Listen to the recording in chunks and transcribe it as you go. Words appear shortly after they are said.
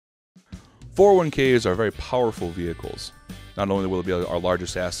401ks are very powerful vehicles. Not only will it be our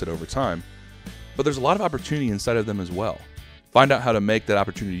largest asset over time, but there's a lot of opportunity inside of them as well. Find out how to make that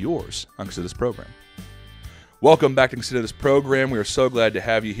opportunity yours on Consider This Program. Welcome back to Consider This Program. We are so glad to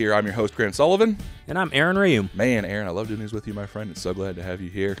have you here. I'm your host, Grant Soliven. And I'm Aaron Rheaume. Man, Aaron, I love doing these with you, my friend. It's so glad to have you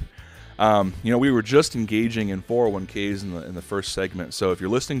here. We were just engaging in 401ks in the first segment. So if you're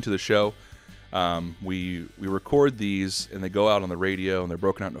listening to the show, we record these and they go out on the radio and they're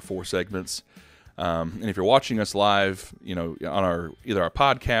broken out into 4 segments. And if you're watching us live, on either our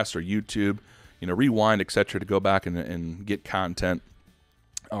podcast or YouTube, rewind, etc., to go back and get content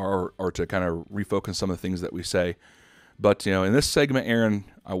or to kind of refocus some of the things that we say. But, in this segment, Aaron,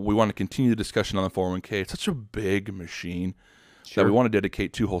 we want to continue the discussion on the 401k. It's such a big machine that we want to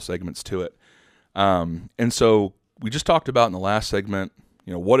dedicate 2 whole segments to it. And so we just talked about in the last segment,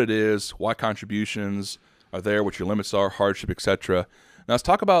 what it is, why contributions are there, what your limits are, hardship, etc. Now let's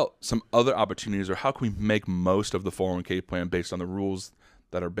talk about some other opportunities, or how can we make most of the 401k plan based on the rules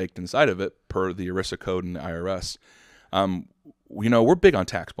that are baked inside of it per the ERISA code and the IRS. We're big on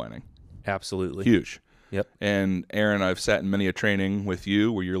tax planning. Absolutely. Huge. Yep. And Aaron, I've sat in many a training with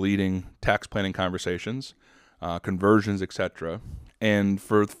you where you're leading tax planning conversations, conversions, etc. And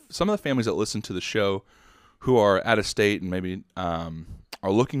for some of the families that listen to the show who are out of state and maybe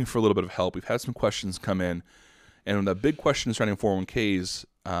are looking for a little bit of help, we've had some questions come in. And the big question surrounding 401ks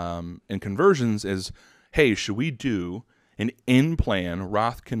and conversions is, hey, should we do an in-plan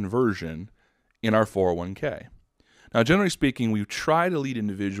Roth conversion in our 401k? Now, generally speaking, we try to lead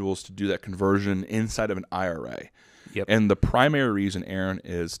individuals to do that conversion inside of an IRA. Yep. And the primary reason, Aaron,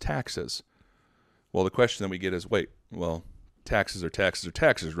 is taxes. Well, the question that we get is, taxes are taxes are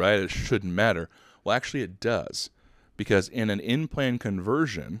taxes, right? It shouldn't matter. Well, actually it does. Because in an in-plan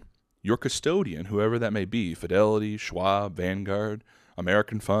conversion, your custodian, whoever that may be, Fidelity, Schwab, Vanguard,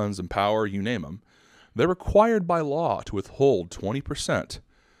 American Funds, Empower, you name them, they're required by law to withhold 20%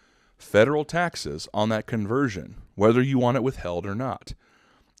 federal taxes on that conversion, whether you want it withheld or not.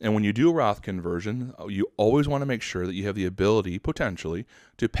 And when you do a Roth conversion, you always want to make sure that you have the ability, potentially,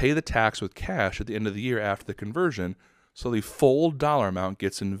 to pay the tax with cash at the end of the year after the conversion, so the full dollar amount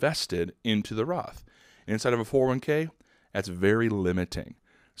gets invested into the Roth. And inside of a 401k, that's very limiting.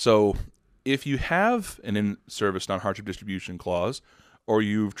 So if you have an in-service non-hardship distribution clause, or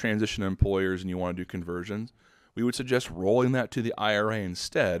you've transitioned employers and you want to do conversions, we would suggest rolling that to the IRA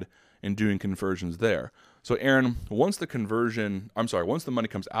instead and doing conversions there. So Aaron, once the money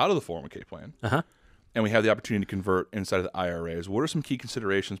comes out of the 401k plan, and we have the opportunity to convert inside of the IRAs, what are some key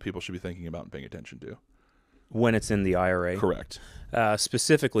considerations people should be thinking about and paying attention to? When it's in the IRA? Correct.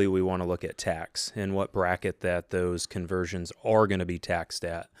 Specifically, we want to look at tax and what bracket that those conversions are going to be taxed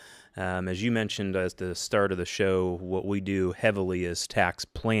at. As you mentioned at the start of the show, what we do heavily is tax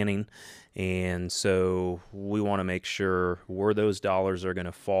planning. And so we want to make sure where those dollars are going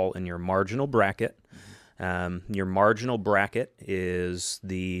to fall in your marginal bracket. Your marginal bracket is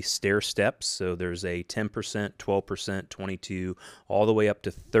the stair steps. So there's a 10%, 12%, 22%, all the way up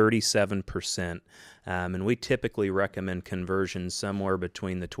to 37%. And we typically recommend conversions somewhere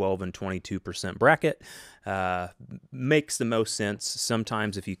between the 12 and 22% bracket. Makes the most sense.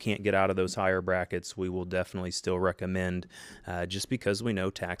 Sometimes if you can't get out of those higher brackets, we will definitely still recommend, just because we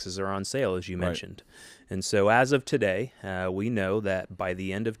know taxes are on sale, as you mentioned. And so as of today, we know that by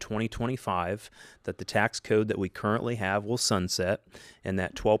the end of 2025, that the tax code that we currently have will sunset, and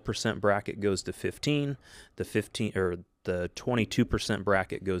that 12% bracket goes to 15, the 22%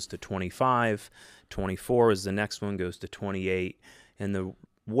 bracket goes to 25, 24 is the next one, goes to 28, and the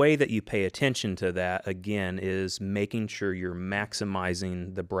way that you pay attention to that, again, is making sure you're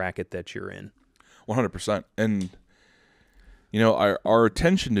maximizing the bracket that you're in. 100%. And, our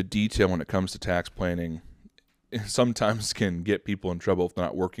attention to detail when it comes to tax planning sometimes can get people in trouble if they're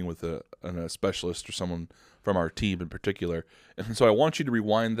not working with a specialist or someone from our team in particular. And so I want you to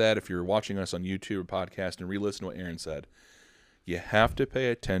rewind that if you're watching us on YouTube or podcast and re-listen to what Aaron said. You have to pay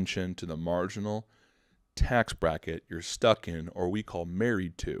attention to the marginal tax bracket you're stuck in, or we call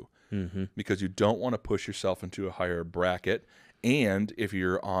married to, because you don't want to push yourself into a higher bracket. And if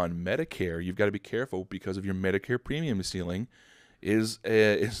you're on Medicare, you've got to be careful because of your Medicare premium ceiling is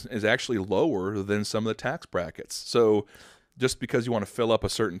actually lower than some of the tax brackets. So just because you want to fill up a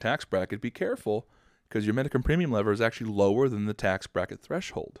certain tax bracket, be careful, because your Medicare premium level is actually lower than the tax bracket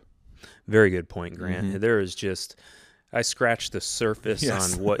threshold. Very good point, Grant. There is just I scratched the surface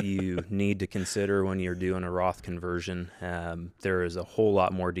on what you need to consider when you're doing a Roth conversion. There is a whole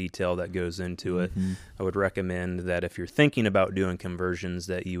lot more detail that goes into it. I would recommend that if you're thinking about doing conversions,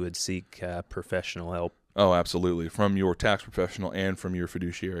 that you would seek professional help Oh, absolutely. From your tax professional and from your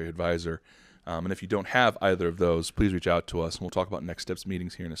fiduciary advisor. And if you don't have either of those, please reach out to us, and we'll talk about next steps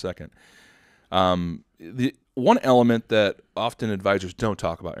meetings here in a second. The one element that often advisors don't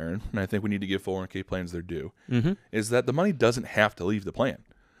talk about, Aaron, and I think we need to give 401k plans their due, is that the money doesn't have to leave the plan.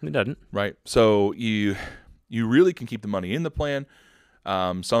 It doesn't. Right? So you really can keep the money in the plan.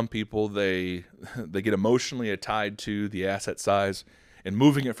 Some people, they get emotionally tied to the asset size, and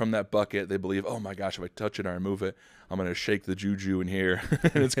moving it from that bucket, they believe, oh my gosh, if I touch it or I move it, I'm going to shake the juju in here,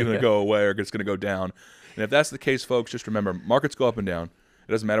 and it's going to go away or it's going to go down. And if that's the case, folks, just remember, markets go up and down.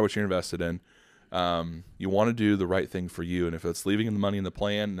 It doesn't matter what you're invested in. You want to do the right thing for you, and if it's leaving the money in the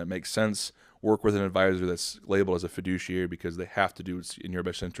plan and it makes sense, work with an advisor that's labeled as a fiduciary, because they have to do it in your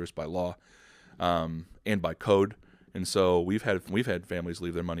best interest by law and by code. And so we've had families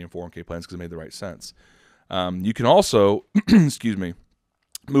leave their money in 401k plans because it made the right sense. You can also, excuse me,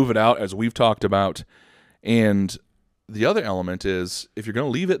 move it out, as we've talked about. And the other element is, if you're going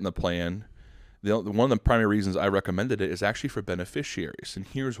to leave it in the plan, one of the primary reasons I recommended it is actually for beneficiaries, and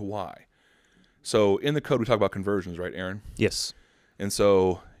here's why. So in the code, we talk about conversions, right, Aaron? Yes. And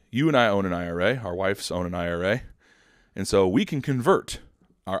so you and I own an IRA. Our wives own an IRA. And so we can convert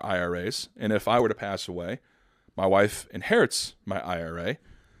our IRAs. And if I were to pass away, my wife inherits my IRA.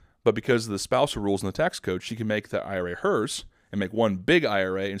 But because of the spousal rules in the tax code, she can make that IRA hers and make one big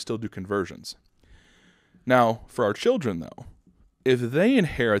IRA and still do conversions. Now, for our children, though, if they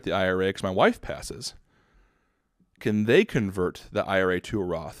inherit the IRA because my wife passes, can they convert the IRA to a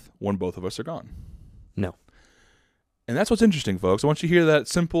Roth when both of us are gone? No. And that's what's interesting, folks. I want you to hear that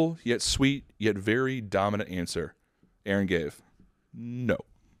simple, yet sweet, yet very dominant answer Aaron gave. No.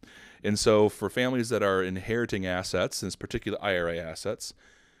 And so for families that are inheriting assets, in this particular IRA assets,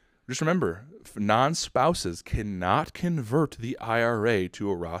 just remember, non-spouses cannot convert the IRA to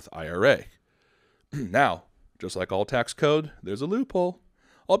a Roth IRA. Now, just like all tax code, there's a loophole,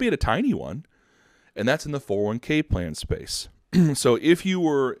 albeit a tiny one, and that's in the 401k plan space. So if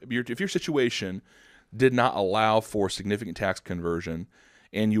your situation did not allow for significant tax conversion,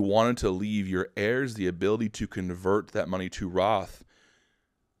 and you wanted to leave your heirs the ability to convert that money to Roth,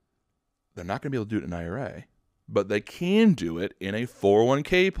 they're not going to be able to do it in an IRA, but they can do it in a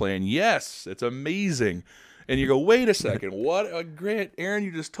 401k plan. Yes, it's amazing. And you go, wait a second, what? Grant, Aaron,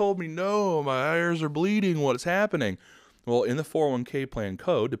 you just told me, no, my heirs are bleeding. What is happening? Well, in the 401k plan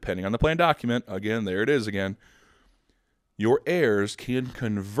code, depending on the plan document, again, there it is again, your heirs can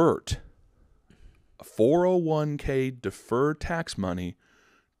convert 401k deferred tax money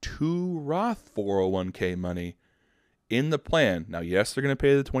to Roth 401k money in the plan. Now, yes, they're going to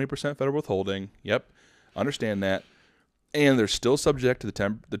pay the 20% federal withholding. Yep, understand that. And they're still subject to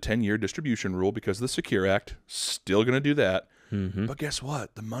the 10-year distribution rule because of the Secure Act. Still going to do that. Mm-hmm. But guess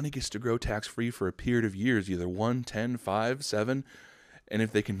what? The money gets to grow tax-free for a period of years, either 1, 10, 5, 7. And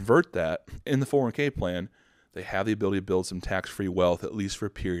if they convert that in the 401k plan, they have the ability to build some tax-free wealth, at least for a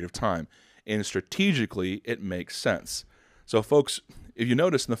period of time. And strategically, it makes sense. So, folks, if you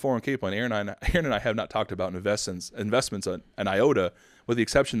notice in the 401k plan, Aaron and I have not talked about investments on an iota, with the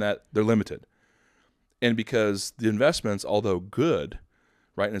exception that they're limited. And because the investments, although good,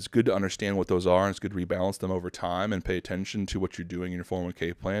 right, and it's good to understand what those are, and it's good to rebalance them over time and pay attention to what you're doing in your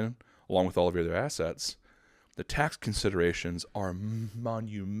 401k plan, along with all of your other assets, the tax considerations are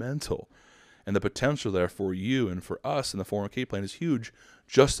monumental. And the potential there for you and for us in the 401k plan is huge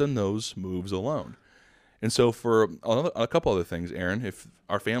just in those moves alone. And so for a couple other things, Aaron, if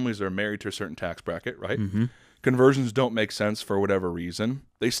our families are married to a certain tax bracket, right, conversions don't make sense for whatever reason,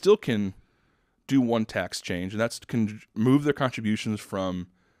 they still can do one tax change, and that's can move their contributions from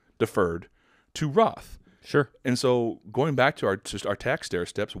deferred to Roth. Sure. And so going back to our tax stair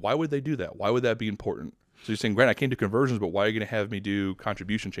steps, why would they do that? Why would that be important? So you're saying, Grant, I can't do conversions, but why are you going to have me do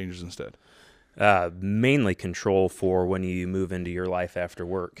contribution changes instead? Mainly control for when you move into your life after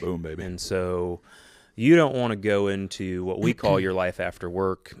work. Boom, baby. And so you don't want to go into what we call your life after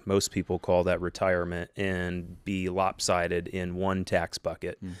work. Most people call that retirement, and be lopsided in one tax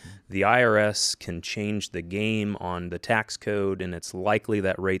bucket. Mm-hmm. The IRS can change the game on the tax code, and it's likely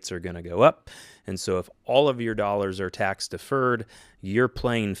that rates are going to go up. And so if all of your dollars are tax deferred, your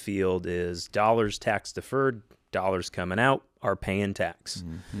playing field is dollars tax deferred, dollars coming out are paying tax.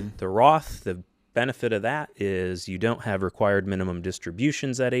 Mm-hmm. The Roth, the benefit of that is you don't have required minimum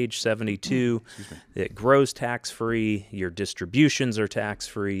distributions at age 72. It grows tax-free. Your distributions are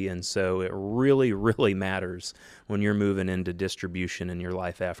tax-free. And so it really, really matters when you're moving into distribution in your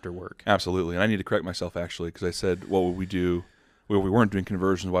life after work. Absolutely. And I need to correct myself, actually, because I said, what would we do? Well, we weren't doing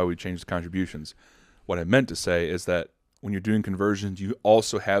conversions. Why would we change the contributions? What I meant to say is that when you're doing conversions, you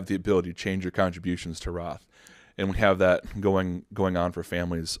also have the ability to change your contributions to Roth. And we have that going on for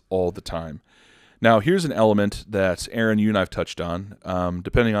families all the time. Now, here's an element that, Aaron, you and I have touched on.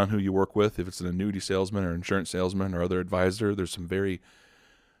 Depending on who you work with, if it's an annuity salesman or insurance salesman or other advisor, there's some very,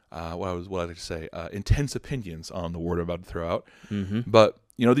 intense opinions on the word I'm about to throw out. Mm-hmm. But,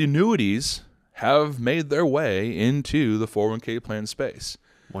 the annuities have made their way into the 401k plan space.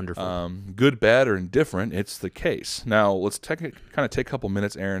 Wonderful. Good, bad, or indifferent, it's the case. Now, let's take a couple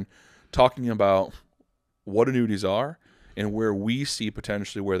minutes, Aaron, talking about what annuities are and where we see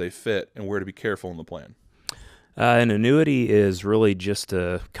potentially where they fit and where to be careful in the plan. An annuity is really just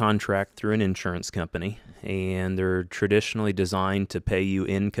a contract through an insurance company, and they're traditionally designed to pay you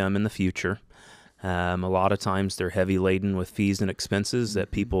income in the future. A lot of times they're heavy laden with fees and expenses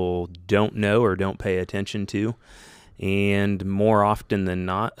that people don't know or don't pay attention to. And more often than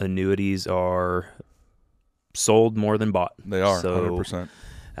not, annuities are sold more than bought. They are, so,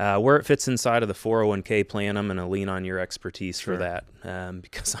 100%. Where it fits inside of the 401k plan, I'm going to lean on your expertise Sure. for that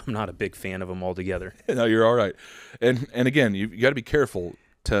because I'm not a big fan of them altogether. No, you're all right. And again, you got to be careful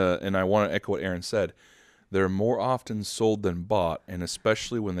and I want to echo what Aaron said. They're more often sold than bought, and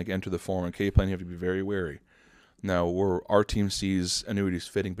especially when they enter the 401k plan, you have to be very wary. Now, where our team sees annuities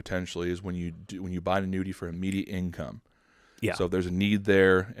fitting potentially is when you buy an annuity for immediate income. Yeah. So if there's a need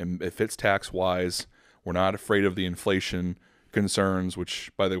there, and it fits tax-wise, we're not afraid of the inflation concerns,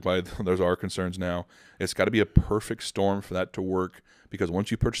 which, by the way, those are concerns now. It's got to be a perfect storm for that to work, because once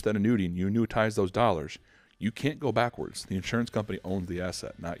you purchase that annuity and you annuitize those dollars, you can't go backwards. The insurance company owns the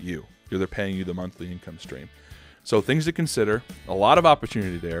asset, not you. They're paying you the monthly income stream. So things to consider, a lot of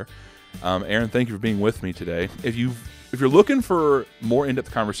opportunity there. Aaron, thank you for being with me today. If you're looking for more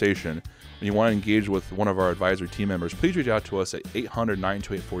in-depth conversation and you want to engage with one of our advisory team members, please reach out to us at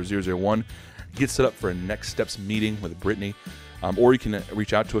 800-928-4001. Get set up for a next steps meeting with Brittany, or you can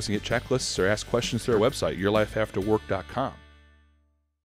reach out to us and get checklists or ask questions through our website, yourlifeafterwork.com.